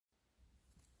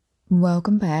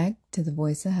Welcome back to the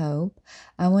Voice of Hope.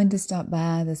 I wanted to stop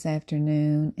by this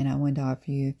afternoon and I wanted to offer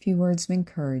you a few words of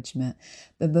encouragement.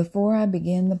 But before I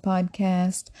begin the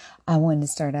podcast, I wanted to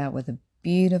start out with a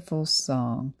beautiful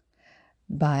song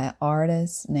by an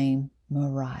artist named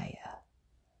Mariah,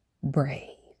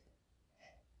 Brave.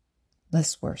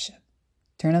 Let's worship.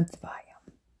 Turn up the volume.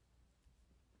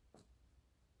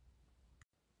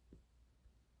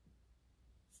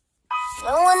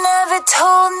 No one ever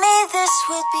told me this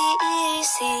would be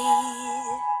easy,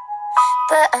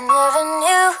 but I never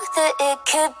knew that it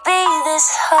could be this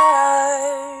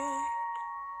hard.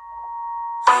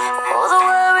 Oh, the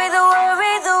worry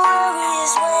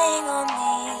is weighing on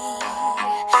me.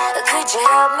 Could you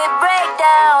help me break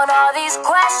down all these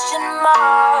question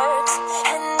marks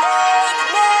and make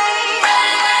me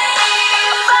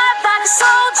fight like a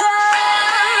soldier,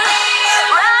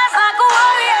 rise like a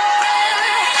warrior,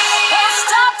 won't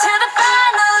stop till the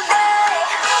final day.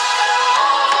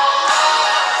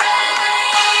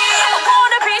 I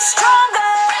wanna be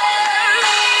stronger,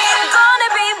 gonna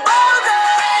be bolder.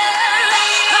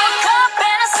 Look up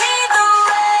and I see the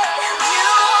way you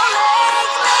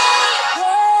make me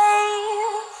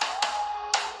brave.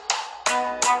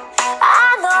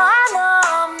 I know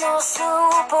I'm no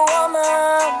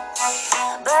superwoman,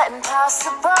 but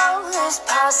impossible is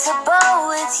possible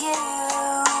with you.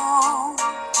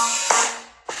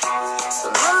 So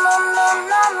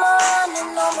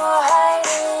no more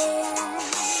hiding.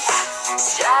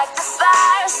 Strike the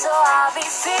fire so I'll be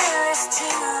fearless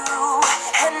too,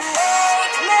 and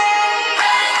make me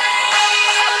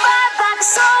fight like a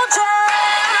soldier,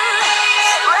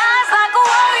 rise like a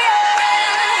warrior,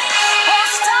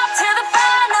 won't stop till the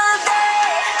final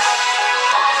day.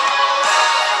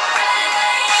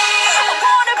 I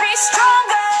wanna be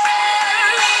stronger,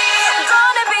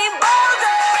 gonna be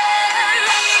bolder.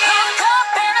 Look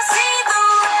up and I see the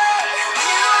way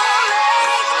you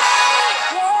make me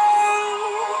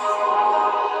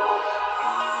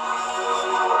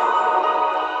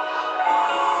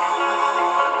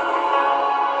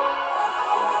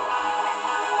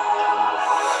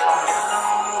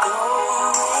Go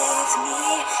with me,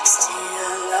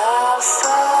 still I'll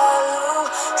follow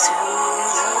through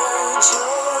the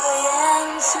joy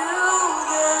and through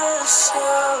the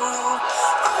sorrow.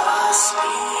 Cross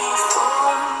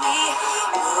before me,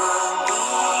 world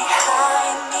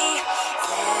behind me,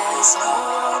 there's no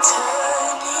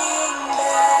turning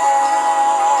back.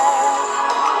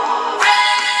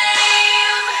 Brave,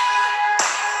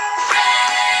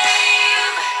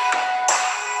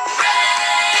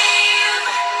 brave,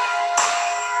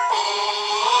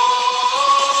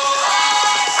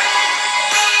 brave.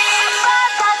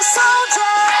 Fight like a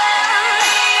soldier,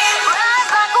 rise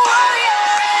like a warrior,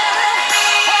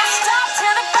 won't stop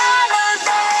till the final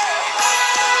day.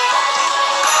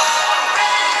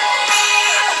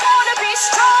 I wanna be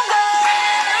stronger,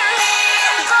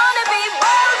 gonna be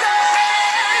bolder.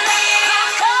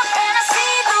 Look up and I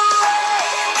see the way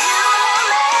you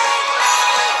make me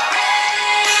brave.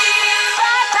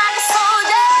 Fight like a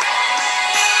soldier,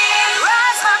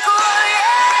 rise like a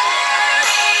warrior,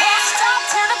 won't stop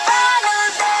till the final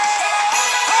day.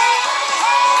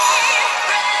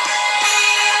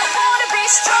 I wanna be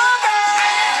stronger,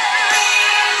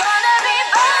 gonna be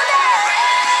bolder.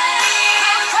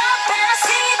 Look up and I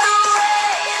see the way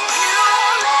you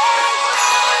make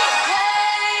me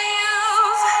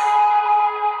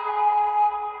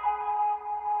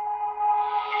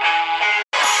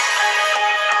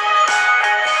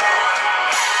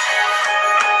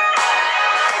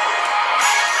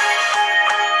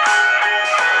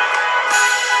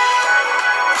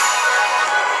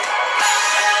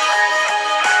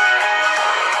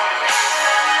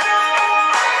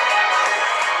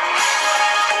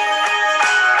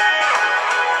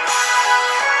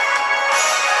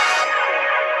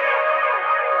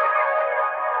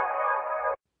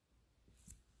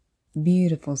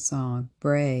Beautiful song.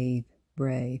 Brave,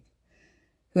 brave.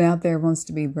 Who out there wants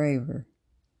to be braver,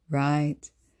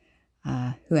 right?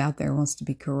 Who out there wants to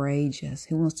be courageous?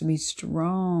 Who wants to be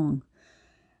strong?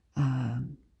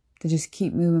 To just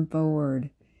keep moving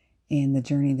forward in the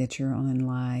journey that you're on in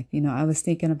life. You know, I was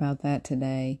thinking about that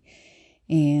today,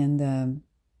 and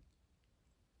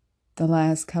the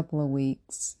last couple of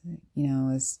weeks,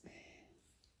 has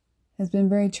been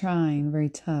very trying, very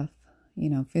tough,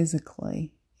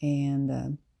 physically.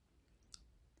 And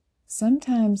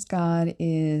sometimes God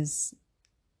is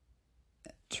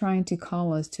trying to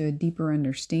call us to a deeper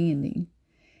understanding.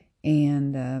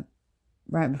 And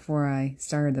right before I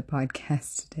started the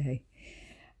podcast today,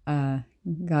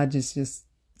 God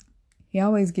He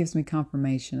always gives me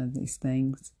confirmation of these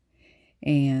things.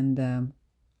 And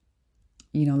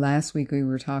Last week we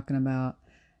were talking about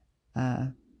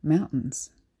mountains,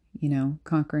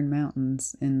 conquering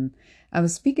mountains. And I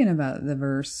was speaking about the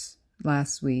verse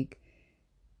last week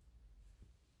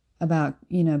about,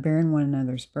 bearing one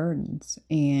another's burdens.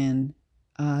 And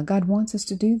God wants us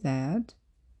to do that.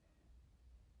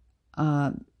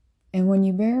 And when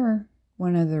you bear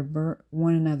one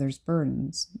another's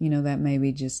burdens, that may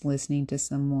be just listening to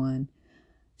someone,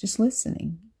 just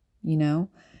listening,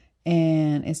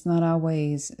 and it's not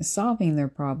always solving their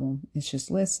problem. It's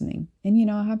just listening. And,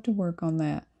 I have to work on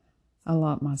that a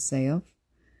lot myself.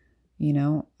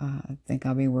 I think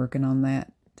I'll be working on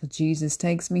that till Jesus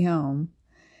takes me home.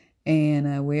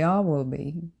 And we all will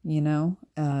be,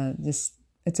 it's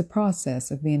a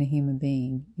process of being a human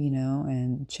being,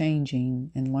 and changing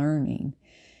and learning.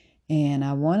 And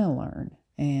I want to learn,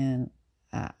 and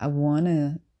I want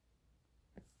to,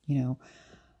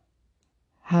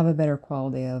 have a better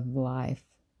quality of life.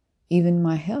 Even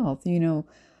my health,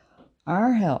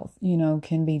 our health,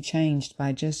 can be changed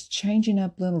by just changing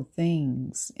up little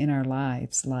things in our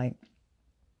lives. Like,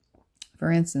 for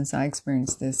instance, I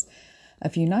experienced this a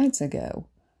few nights ago.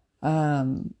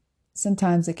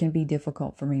 Sometimes it can be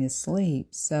difficult for me to sleep.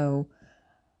 So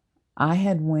I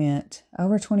had went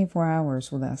over 24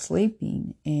 hours without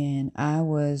sleeping, and I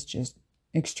was just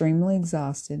extremely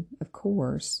exhausted, of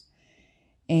course.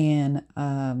 And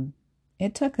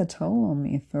it took a toll on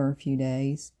me for a few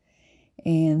days.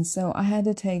 And so I had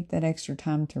to take that extra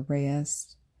time to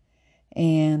rest.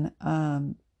 And,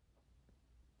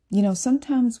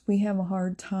 sometimes we have a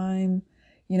hard time,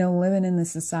 living in the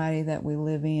society that we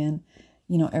live in.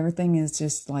 Everything is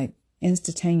just like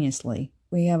instantaneously.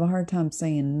 We have a hard time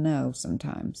saying no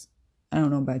sometimes. I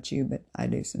don't know about you, but I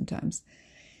do sometimes.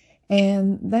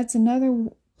 And that's another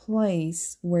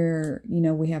place where,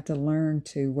 we have to learn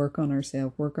to work on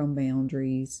ourselves, work on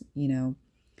boundaries,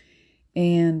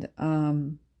 And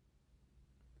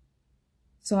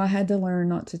so I had to learn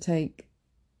not to take,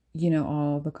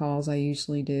 all the calls I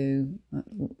usually do,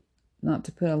 not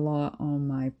to put a lot on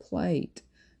my plate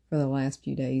for the last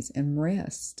few days, and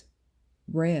rest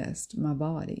my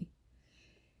body.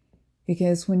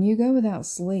 Because when you go without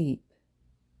sleep,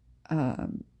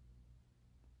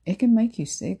 it can make you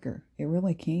sicker. It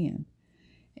really can.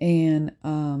 And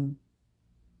I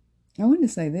wanted to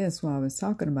say this while I was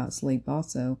talking about sleep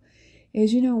also,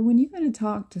 is, when you're going to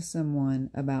talk to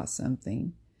someone about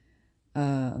something,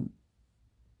 and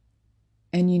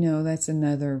that's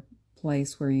another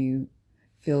place where you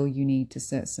feel you need to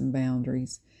set some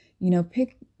boundaries.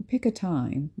 Pick a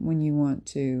time when you want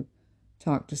to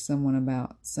talk to someone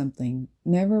about something.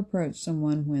 Never approach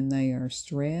someone when they are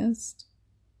stressed,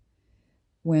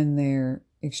 when they're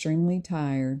extremely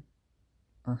tired,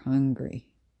 or hungry.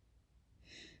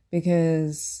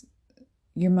 Because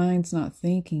your mind's not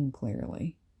thinking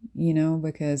clearly,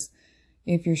 because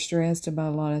if you're stressed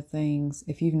about a lot of things,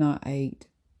 if you've not ate,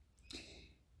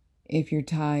 if you're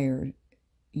tired,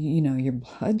 your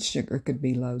blood sugar could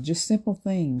be low. Just simple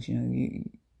things,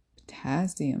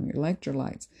 potassium, your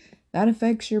electrolytes, that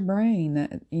affects your brain,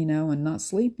 that, and not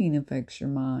sleeping affects your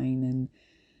mind.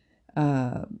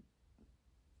 And,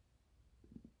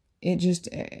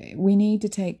 we need to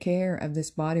take care of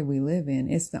this body we live in.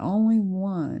 It's the only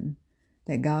one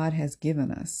that God has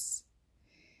given us.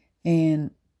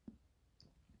 And,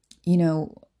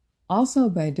 also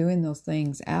by doing those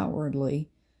things outwardly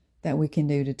that we can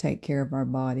do to take care of our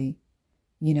body,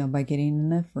 by getting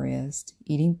enough rest,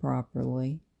 eating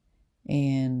properly,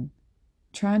 and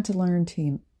trying to learn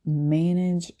to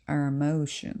manage our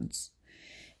emotions.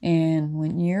 And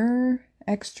when you're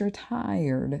extra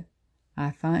tired,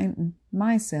 I find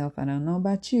myself, I don't know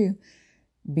about you,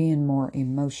 being more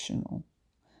emotional.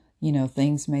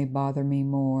 Things may bother me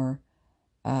more.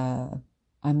 I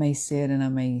may sit and I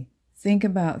may think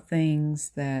about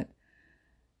things that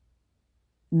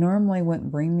normally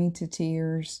wouldn't bring me to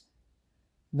tears,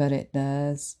 but it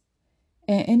does.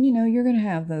 And you're going to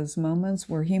have those moments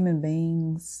where human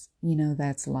beings,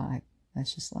 that's life.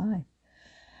 That's just life.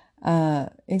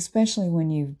 Especially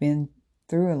when you've been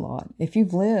through a lot. If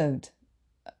you've lived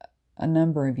a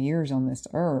number of years on this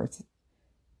earth,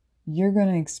 you're going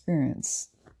to experience,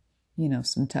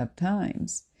 some tough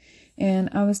times. And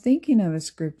I was thinking of a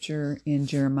scripture in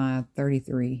Jeremiah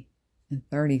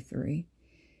 33:33.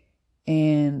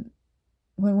 And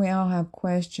when we all have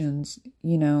questions,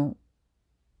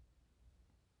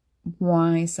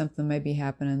 why something may be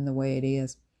happening the way it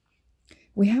is,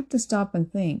 we have to stop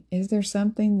and think, is there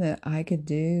something that I could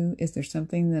do? Is there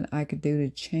something that I could do to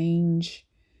change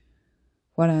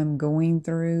what I'm going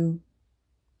through,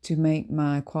 to make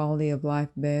my quality of life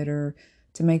better,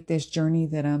 to make this journey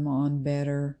that I'm on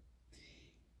better?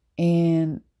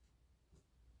 And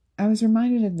I was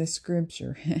reminded of this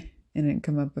scripture, and it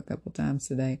come up a couple times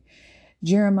today.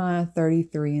 Jeremiah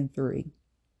 33:3.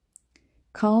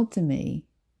 Call to me,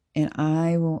 and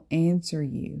I will answer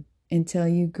you and tell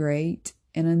you great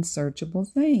and unsearchable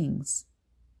things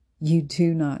you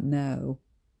do not know.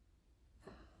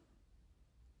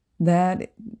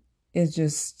 That is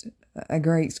just a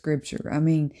great scripture. I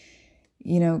mean,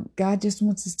 God just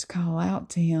wants us to call out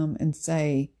to him and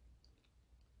say,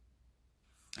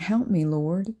 help me,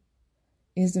 Lord.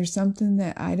 Is there something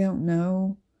that I don't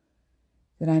know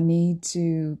that I need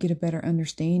to get a better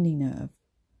understanding of?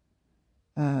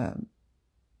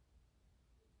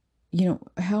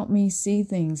 Help me see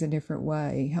things a different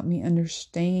way. Help me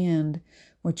understand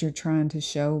what you're trying to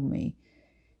show me.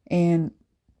 And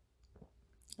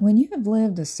when you have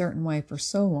lived a certain way for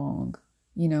so long,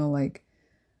 like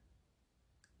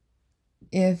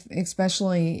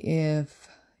especially if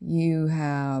you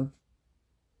have,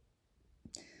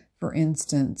 for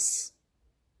instance,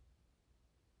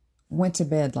 went to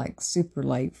bed like super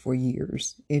late for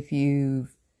years, if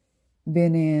you've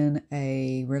been in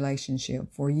a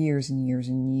relationship for years and years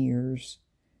and years,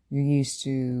 you're used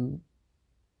to,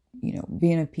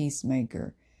 being a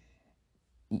peacemaker,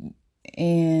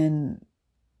 and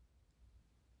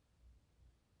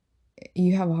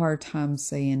you have a hard time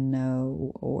saying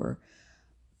no, or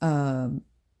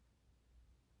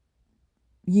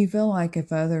you feel like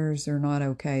if others are not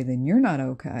okay, then you're not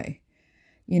okay.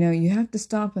 You have to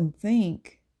stop and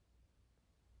think,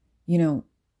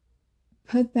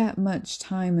 put that much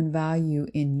time and value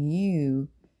in you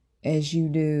as you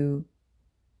do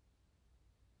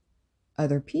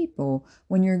other people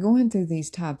when you're going through these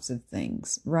types of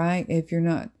things, right? If you're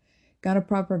not got a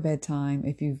proper bedtime,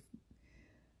 if you've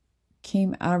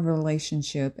came out of a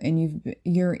relationship and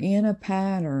you're in a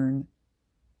pattern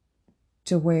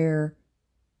to where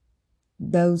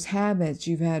those habits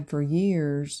you've had for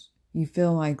years, you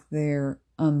feel like they're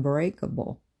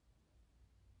unbreakable.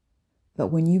 But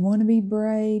when you want to be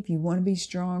brave, you want to be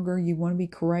stronger, you want to be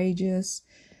courageous,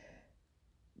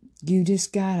 you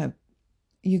gotta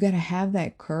have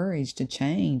that courage to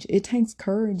change. It takes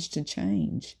courage to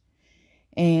change.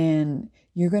 And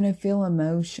you're going to feel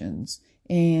emotions,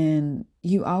 and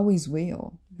you always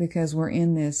will, because we're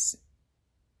in this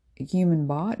human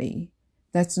body.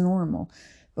 That's normal.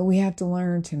 But we have to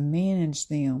learn to manage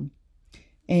them.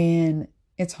 And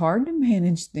it's hard to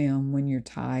manage them when you're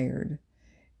tired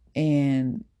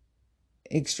and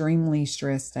extremely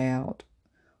stressed out,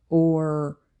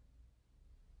 or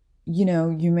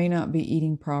you may not be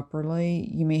eating properly.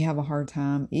 You may have a hard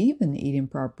time even eating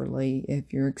properly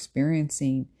if you're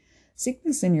experiencing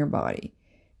sickness in your body.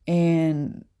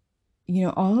 And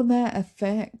all of that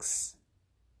affects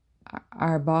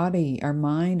our body, our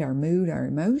mind, our mood, our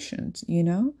emotions,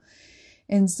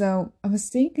 And so I was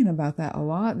thinking about that a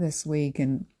lot this week,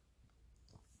 and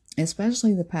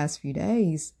especially the past few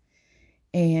days.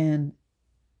 And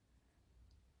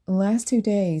the last 2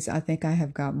 days, I think I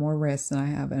have got more rest than I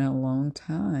have in a long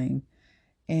time.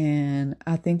 And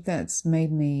I think that's made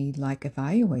me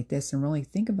evaluate this and really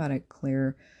think about it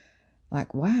clear.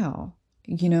 Wow,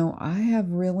 I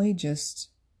have really just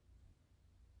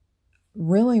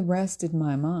really rested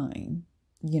my mind,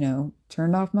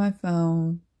 turned off my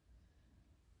phone.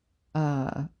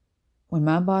 When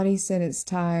my body said it's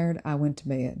tired, I went to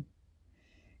bed.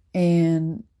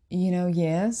 And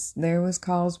yes, there was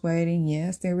calls waiting.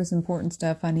 Yes, there was important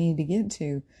stuff I needed to get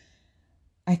to.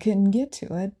 I couldn't get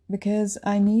to it because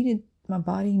my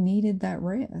body needed that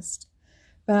rest.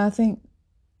 But I think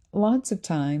lots of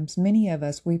times, many of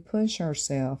us, we push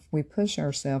ourselves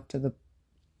to the,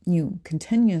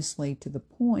 continuously to the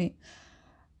point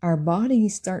our body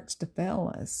starts to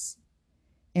fail us.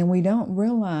 And we don't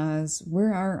realize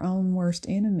we're our own worst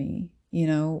enemy.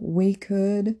 We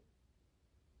could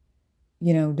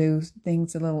do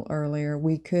things a little earlier.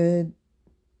 We could,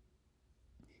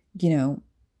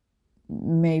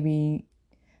 maybe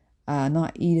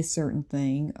not eat a certain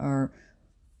thing, or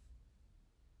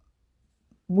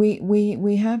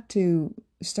we have to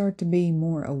start to be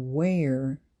more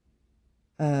aware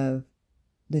of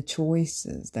the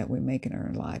choices that we make in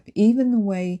our life,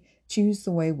 even choose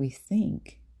the way we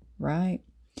think, right?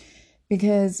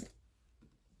 Because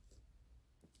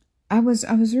I was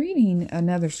reading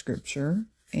another scripture,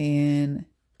 and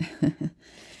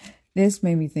this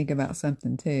made me think about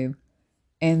something too.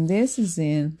 And this is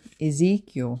in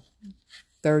Ezekiel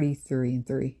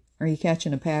 33:3. Are you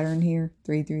catching a pattern here?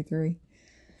 3:3.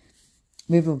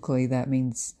 Biblically, that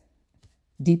means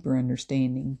deeper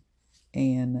understanding.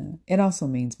 And it also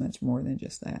means much more than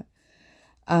just that.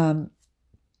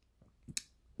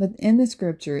 But in the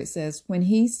scripture it says, when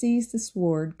he sees the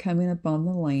sword coming upon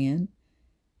the land,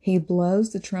 he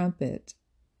blows the trumpet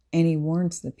and he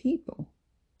warns the people.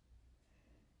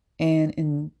 And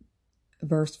in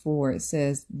verse 4 it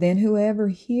says, then whoever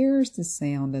hears the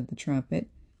sound of the trumpet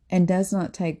and does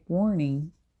not take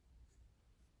warning,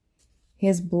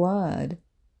 his blood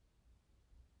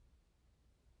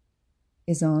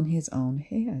is on his own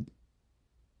head.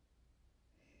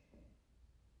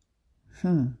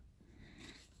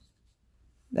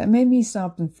 That made me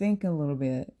stop and think a little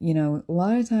bit. You know, a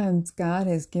lot of times God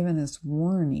has given us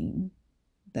warning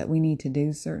that we need to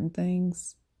do certain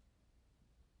things.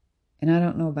 And I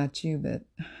don't know about you, but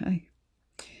I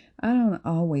don't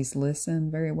always listen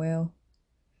very well.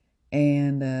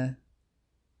 And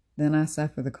then I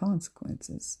suffer the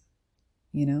consequences,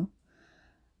 you know,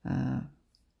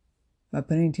 by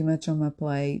putting too much on my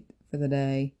plate for the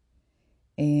day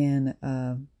and,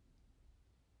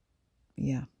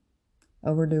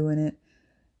 overdoing it.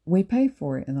 We pay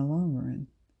for it in the long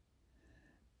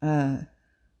run.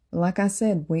 Like I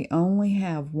said, we only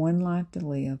have one life to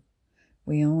live.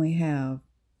 We only have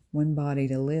one body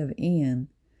to live in.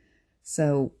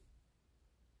 So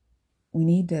we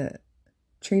need to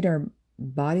treat our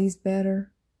bodies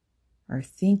better, our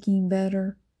thinking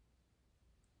better.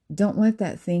 Don't let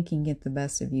that thinking get the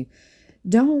best of you.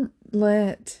 Don't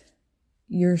let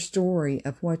your story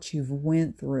of what you've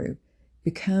went through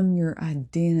become your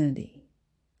identity.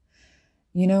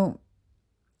 You know,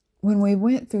 when we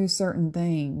went through certain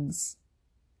things,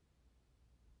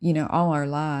 you know, all our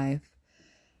life,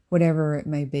 whatever it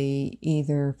may be,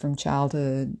 either from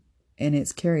childhood and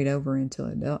it's carried over into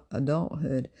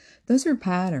adulthood, those are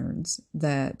patterns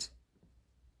that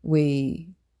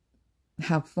we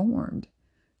have formed.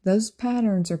 Those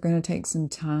patterns are going to take some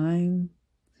time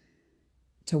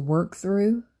to work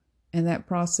through, and that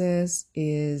process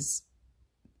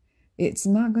it's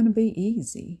not going to be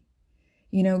easy.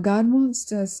 You know, God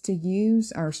wants us to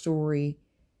use our story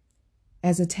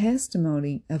as a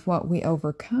testimony of what we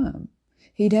overcome.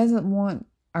 He doesn't want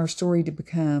our story to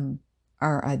become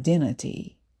our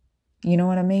identity. You know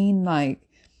what I mean? Like,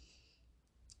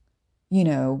 you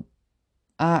know,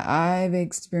 I've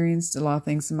experienced a lot of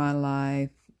things in my life,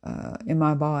 in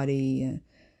my body,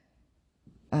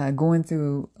 going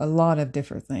through a lot of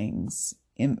different things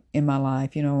in my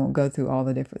life. You know, I won't go through all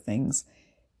the different things.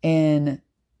 And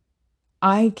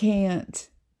I can't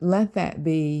let that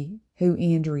be who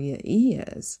Andrea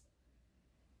is.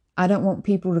 I don't want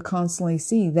people to constantly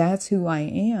see that's who I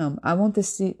am. I want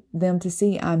them to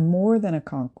see I'm more than a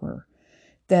conqueror.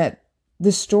 That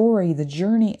the story, the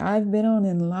journey I've been on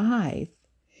in life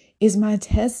is my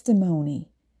testimony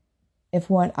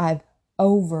of what I've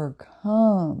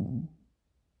overcome.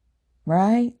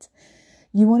 Right?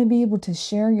 You want to be able to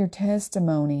share your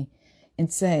testimony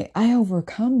and say, I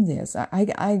overcome this.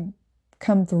 I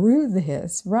come through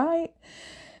this, right?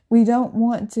 We don't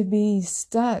want to be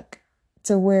stuck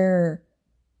to where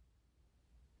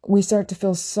we start to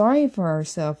feel sorry for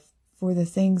ourselves for the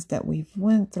things that we've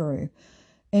went through.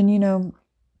 And, you know,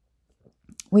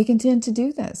 we can tend to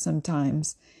do that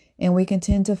sometimes. And we can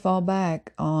tend to fall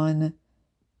back on,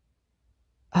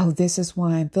 oh, this is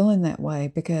why I'm feeling that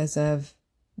way because of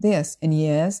this. And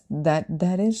yes, that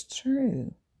is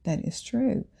true. That is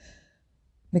true.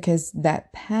 Because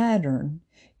that pattern,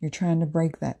 you're trying to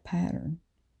break that pattern.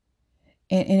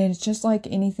 And it's just like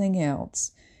anything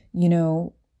else. You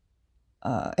know,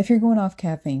 if you're going off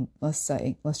caffeine, let's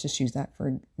just use that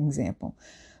for example,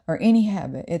 or any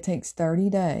habit, it takes 30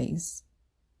 days,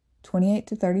 28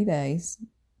 to 30 days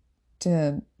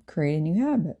to create a new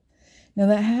habit. Now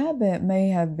that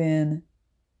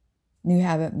new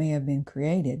habit may have been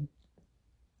created,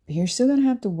 but you're still going to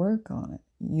have to work on it.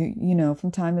 You know,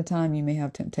 from time to time, you may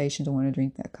have temptation to want to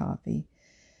drink that coffee,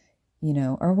 you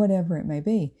know, or whatever it may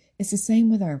be. It's the same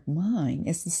with our mind.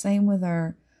 It's the same with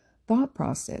our thought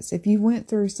process. If you went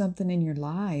through something in your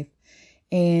life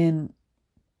and,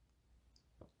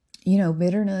 you know,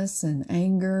 bitterness and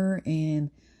anger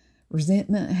and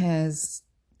resentment has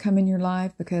come in your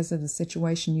life because of the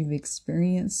situation you've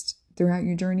experienced throughout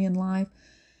your journey in life,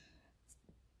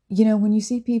 you know, when you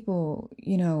see people,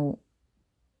 you know,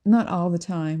 not all the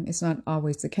time, it's not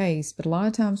always the case, but a lot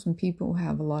of times when people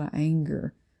have a lot of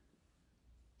anger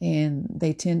and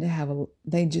they tend to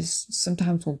they just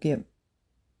sometimes will get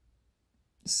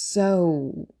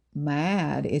so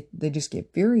mad, they just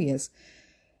get furious.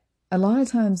 A lot of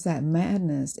times that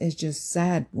madness is just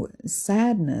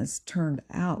sadness turned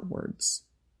outwards.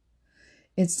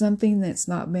 It's something that's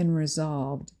not been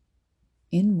resolved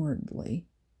inwardly.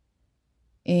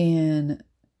 And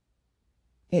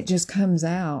it just comes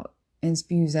out and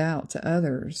spews out to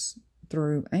others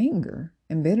through anger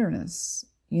and bitterness.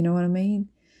 You know what I mean?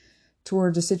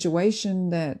 Towards a situation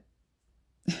that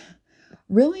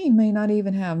really may not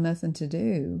even have nothing to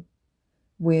do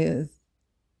with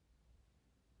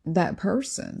that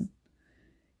person.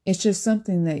 It's just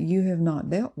something that you have not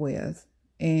dealt with.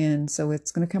 And so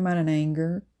it's going to come out in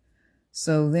anger.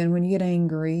 So then when you get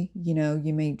angry,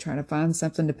 you may try to find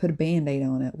something to put a Band-Aid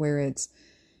on it, where it's,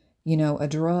 a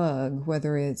drug,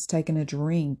 whether it's taking a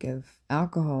drink of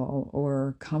alcohol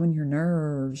or calming your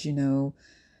nerves,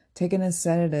 taking a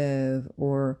sedative,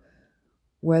 or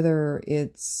whether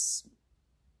it's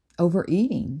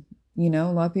overeating. A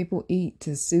lot of people eat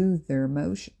to soothe their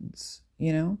emotions,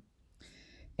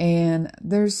 And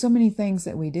there's so many things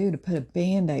that we do to put a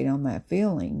Band-Aid on that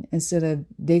feeling instead of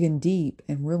digging deep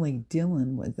and really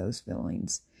dealing with those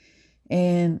feelings.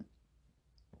 And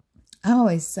I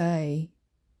always say,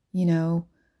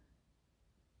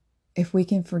 if we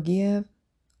can forgive,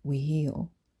 we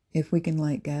heal. If we can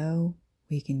let go,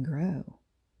 we can grow.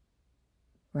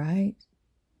 Right?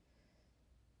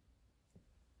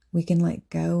 We can let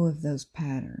go of those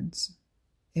patterns.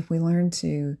 If we learn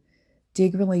to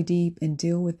dig really deep and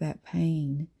deal with that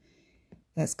pain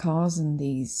that's causing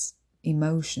these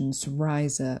emotions to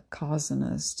rise up, causing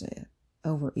us to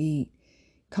overeat,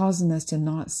 causing us to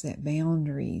not set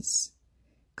boundaries,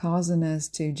 causing us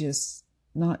to just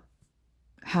not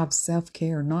have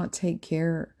self-care, not take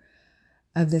care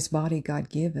of this body God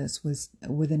gave us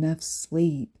with enough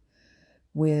sleep,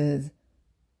 with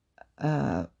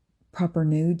proper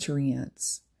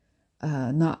nutrients,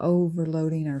 not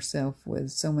overloading ourselves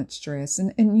with so much stress.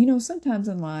 And sometimes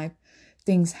in life,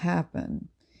 things happen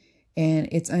and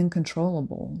it's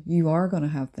uncontrollable. You are going to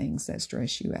have things that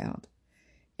stress you out.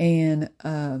 And,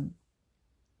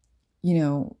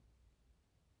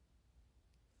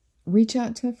 reach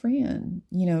out to a friend,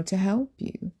 to help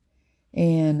you.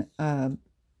 And I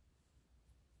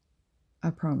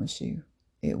promise you,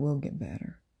 it will get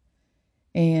better.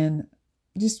 And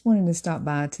just wanted to stop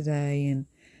by today and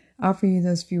offer you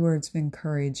those few words of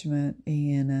encouragement.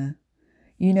 And,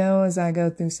 as I go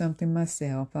through something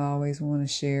myself, I always want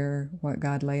to share what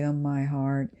God laid on my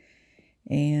heart.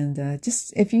 And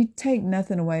just if you take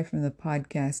nothing away from the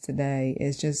podcast today,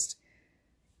 it's just,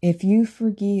 if you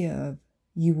forgive,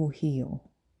 you will heal.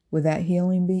 Would that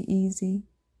healing be easy?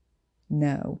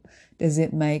 No. Does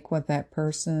it make what that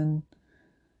person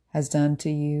has done to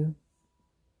you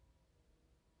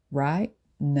right?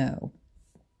 No.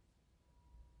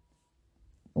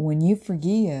 When you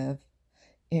forgive,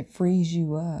 it frees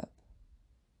you up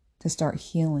to start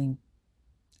healing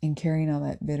and carrying all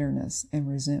that bitterness and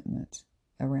resentment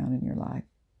around in your life.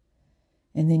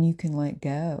 And then you can let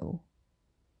go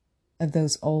of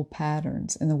those old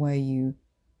patterns and the way you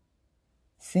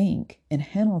think and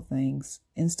handle things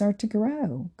and start to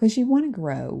grow, because you want to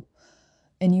grow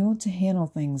and you want to handle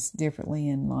things differently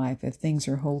in life if things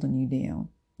are holding you down.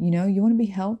 You want to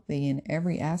be healthy in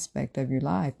every aspect of your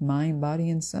life, mind, body,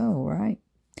 and soul, right?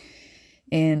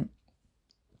 And,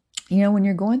 when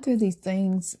you're going through these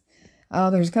things,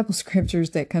 there's a couple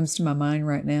scriptures that comes to my mind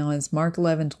right now. It's Mark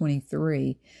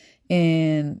 11:23.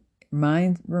 And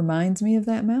reminds me of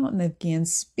that mountain again.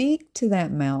 Speak to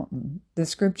that mountain. The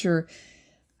scripture,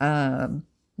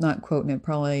 not quoting it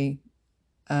probably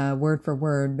word for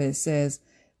word, but it says,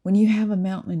 when you have a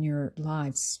mountain in your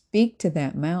life, speak to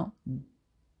that mountain.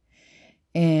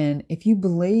 And if you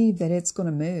believe that it's going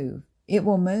to move, it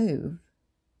will move.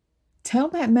 Tell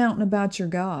that mountain about your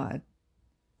God.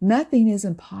 Nothing is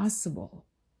impossible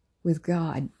with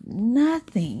God.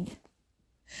 Nothing.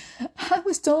 I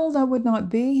was told I would not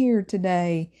be here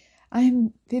today. I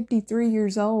am 53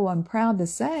 years old, I'm proud to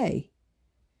say.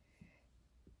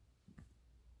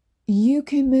 You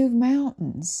can move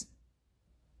mountains.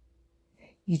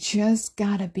 You just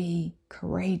got to be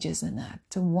courageous enough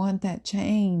to want that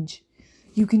change.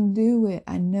 You can do it.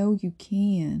 I know you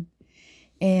can.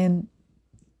 And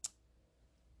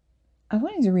I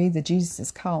wanted to read the Jesus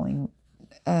is Calling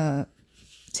to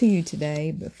you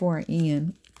today before I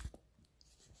end.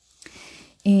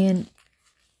 And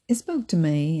it spoke to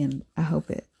me, and I hope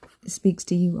it speaks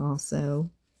to you also.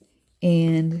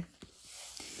 And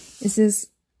it says,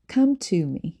 come to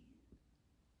me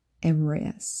and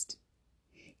rest.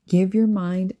 Give your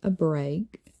mind a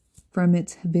break from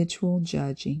its habitual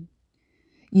judging.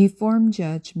 You form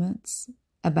judgments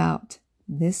about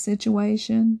this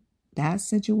situation, that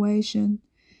situation,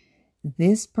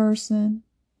 this person,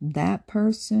 that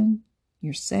person,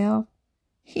 yourself,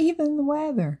 even the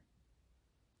weather,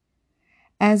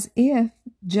 as if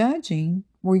judging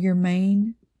were your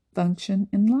main function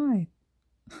in life,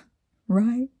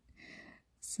 right?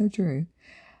 So true.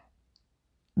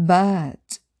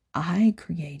 But I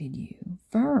created you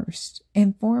first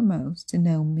and foremost to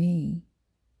know me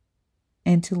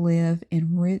and to live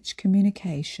in rich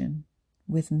communication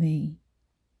with me.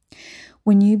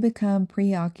 When you become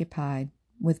preoccupied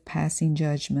with passing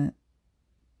judgment,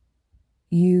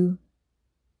 you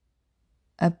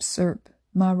usurp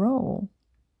my role.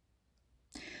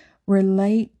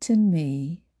 Relate to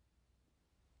me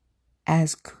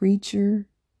as creature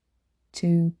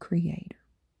to creator,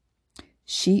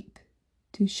 sheep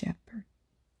to shepherd,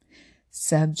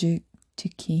 subject to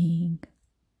king,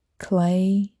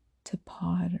 clay to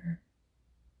potter.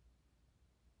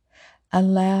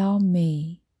 Allow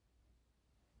me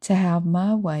to have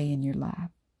my way in your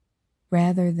life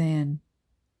rather than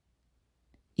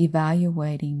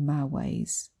evaluating my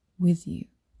ways with you.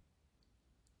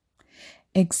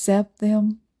 Accept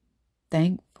them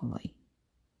thankfully.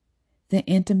 The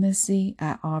intimacy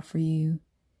I offer you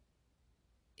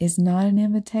is not an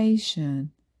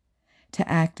invitation to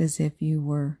act as if you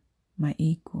were my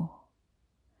equal.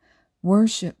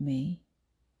 Worship me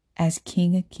as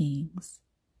King of Kings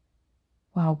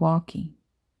while walking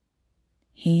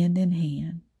hand in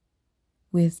hand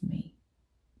with me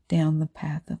down the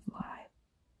path of life.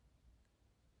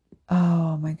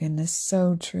 Oh my goodness,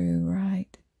 so true,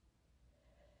 right?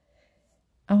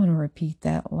 I want to repeat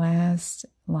that last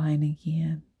line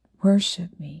again.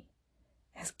 Worship me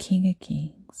as King of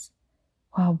Kings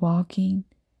while walking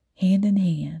hand in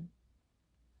hand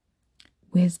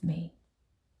with me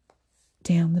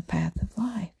down the path of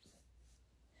life.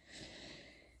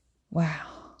 Wow.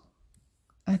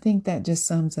 I think that just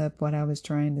sums up what I was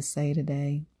trying to say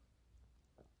today.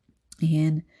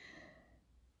 And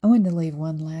I wanted to leave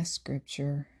one last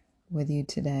scripture with you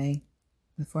today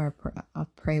before I'll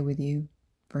pray with you,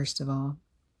 first of all.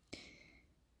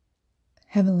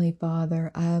 Heavenly Father,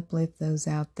 I uplift those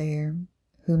out there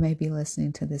who may be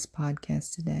listening to this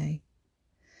podcast today.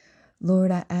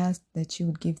 Lord, I ask that you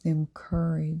would give them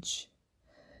courage.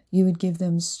 You would give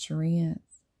them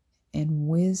strength and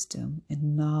wisdom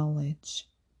and knowledge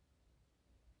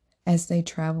as they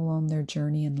travel on their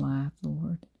journey in life,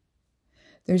 Lord.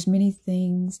 There's many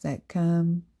things that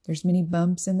come. There's many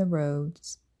bumps in the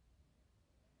roads.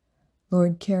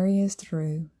 Lord, carry us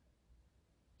through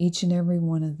each and every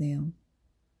one of them.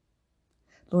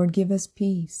 Lord, give us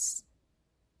peace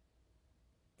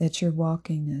that you're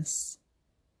walking us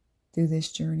through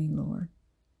this journey, Lord.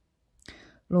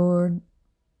 Lord,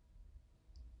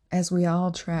 as we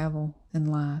all travel in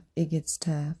life, it gets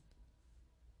tough.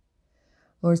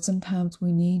 Lord, sometimes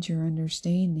we need your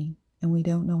understanding and we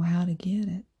don't know how to get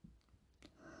it.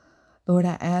 Lord,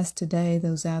 I ask today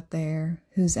those out there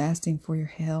who's asking for your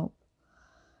help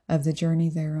of the journey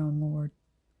they're on, Lord,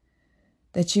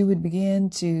 that you would begin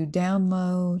to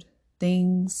download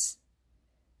things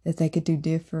that they could do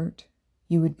different.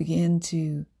 You would begin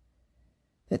to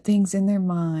put things in their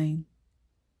mind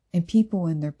and people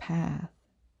in their path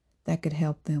that could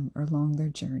help them along their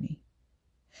journey.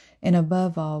 And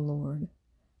above all, Lord,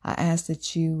 I ask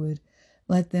that you would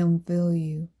let them feel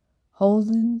you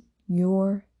holding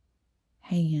your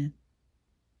hand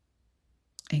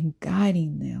and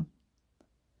guiding them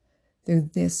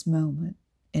through this moment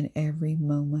and every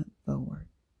moment forward.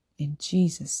 In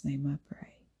Jesus' name I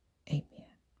pray. Amen.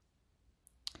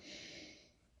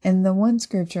 And the one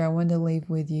scripture I wanted to leave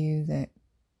with you that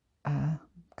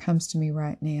comes to me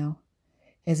right now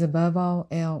is, above all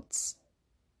else,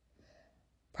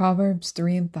 Proverbs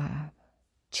 3:5.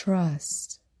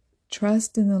 Trust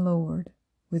in the Lord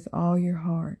with all your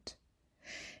heart,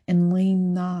 and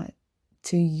lean not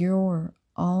to your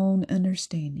own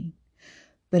understanding,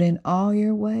 but in all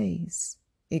your ways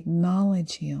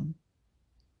acknowledge him,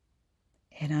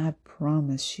 and I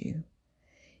promise you,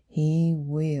 he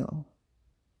will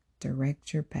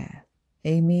direct your path.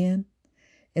 Amen.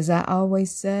 As I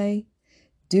always say,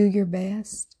 do your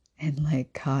best and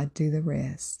let God do the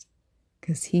rest,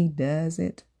 because he does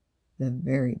it the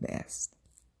very best.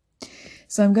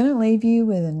 So I'm going to leave you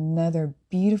with another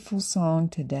beautiful song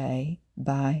today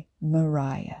by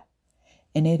Mariah,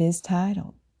 and it is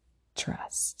titled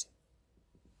Trust.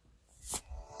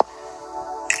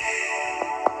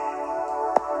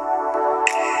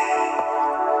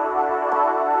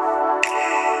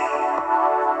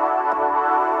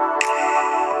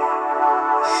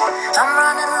 I'm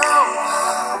running low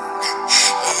on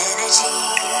energy,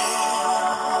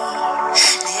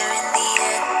 nearing the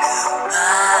end of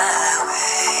my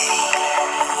way.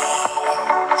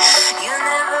 You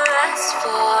never asked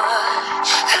for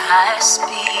high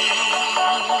speed.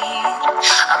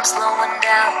 I'm slowing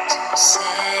down to say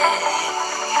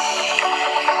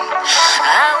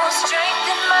I will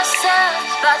strengthen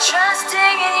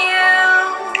trusting in you.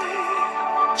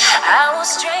 I will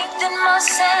strengthen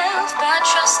myself by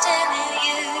trusting in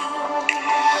you.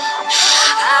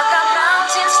 I've got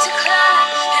mountains to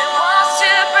climb and walls to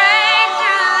break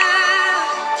through.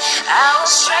 I will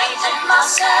strengthen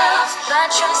myself by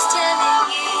trusting in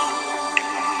you.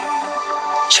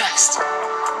 Trust.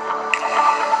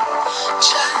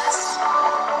 Trust.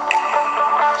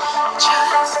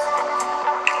 Trust.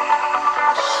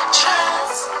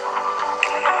 Trust.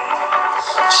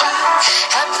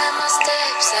 I plan my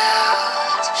steps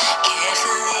out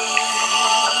carefully.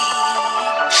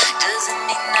 Doesn't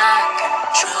mean I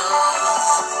control.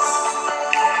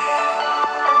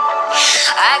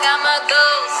 I got my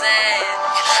goals and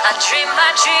I dream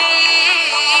my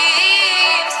dreams,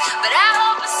 but I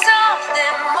hope for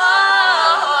something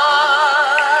more.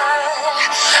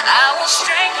 I will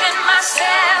strengthen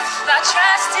myself by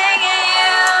trusting in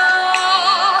you.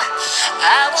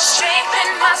 I will strengthen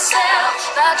myself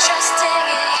by trusting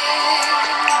in you.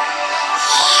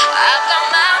 I've got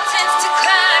mountains to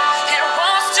climb and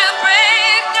walls to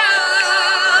break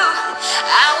through.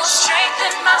 I will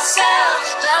strengthen myself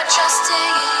by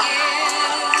trusting in you.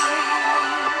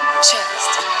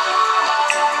 Trust.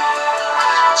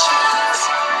 Trust.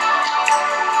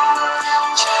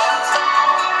 Trust.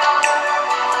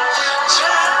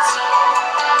 Trust.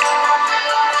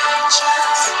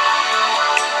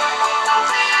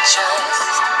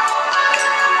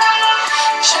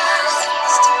 Trust.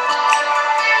 Trust.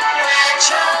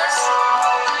 Trust.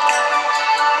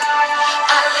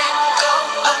 I let go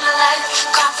of my life,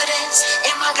 confidence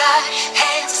in my God,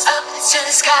 hands up to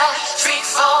the sky, free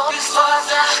fall before I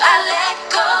fly. I let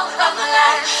go of my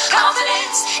life,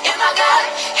 confidence in my God,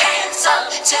 hands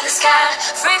up to the sky,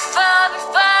 free fall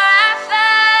before I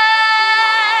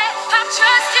fly. I'm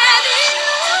trusting in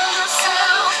you,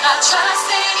 I'm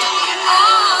trusting in you.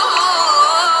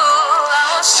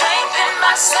 I'll strengthen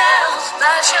myself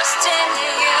by trusting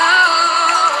in you.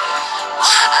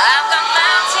 I've got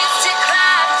mountains to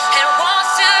climb and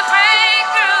walls to break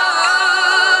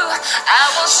through. I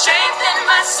will strengthen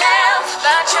myself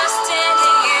by trusting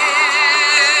in you.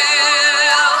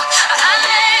 I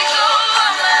let go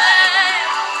of my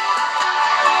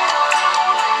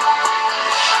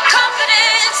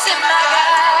confidence in my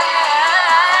God.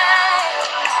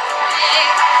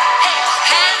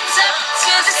 Hands up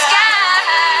to the sky.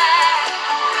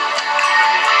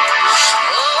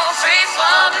 Oh, free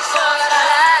fall before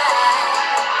I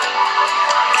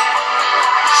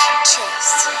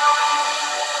trust.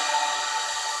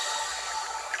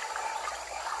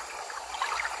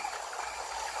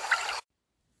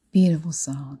 Beautiful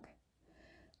song.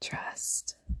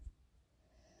 Trust.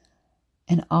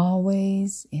 And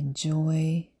always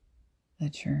enjoy the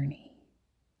journey.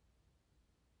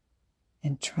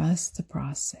 And trust the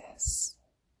process.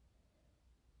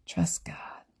 Trust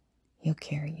God. He'll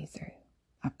carry you through.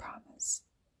 I promise.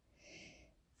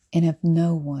 And if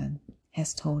no one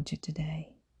has told you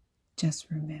today, just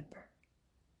remember,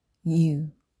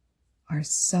 you are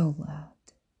so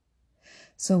loved.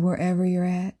 So wherever you're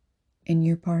at in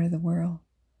your part of the world,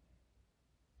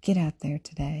 get out there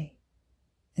today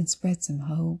and spread some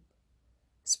hope,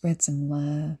 spread some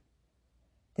love.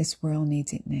 This world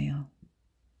needs it now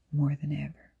more than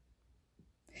ever.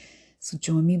 So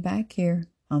join me back here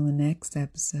on the next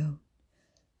episode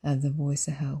of The Voice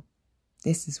of Hope.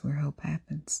 This is where hope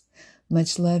happens.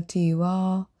 Much love to you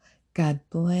all. God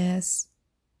bless,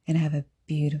 and have a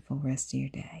beautiful rest of your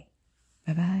day.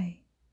 Bye-bye.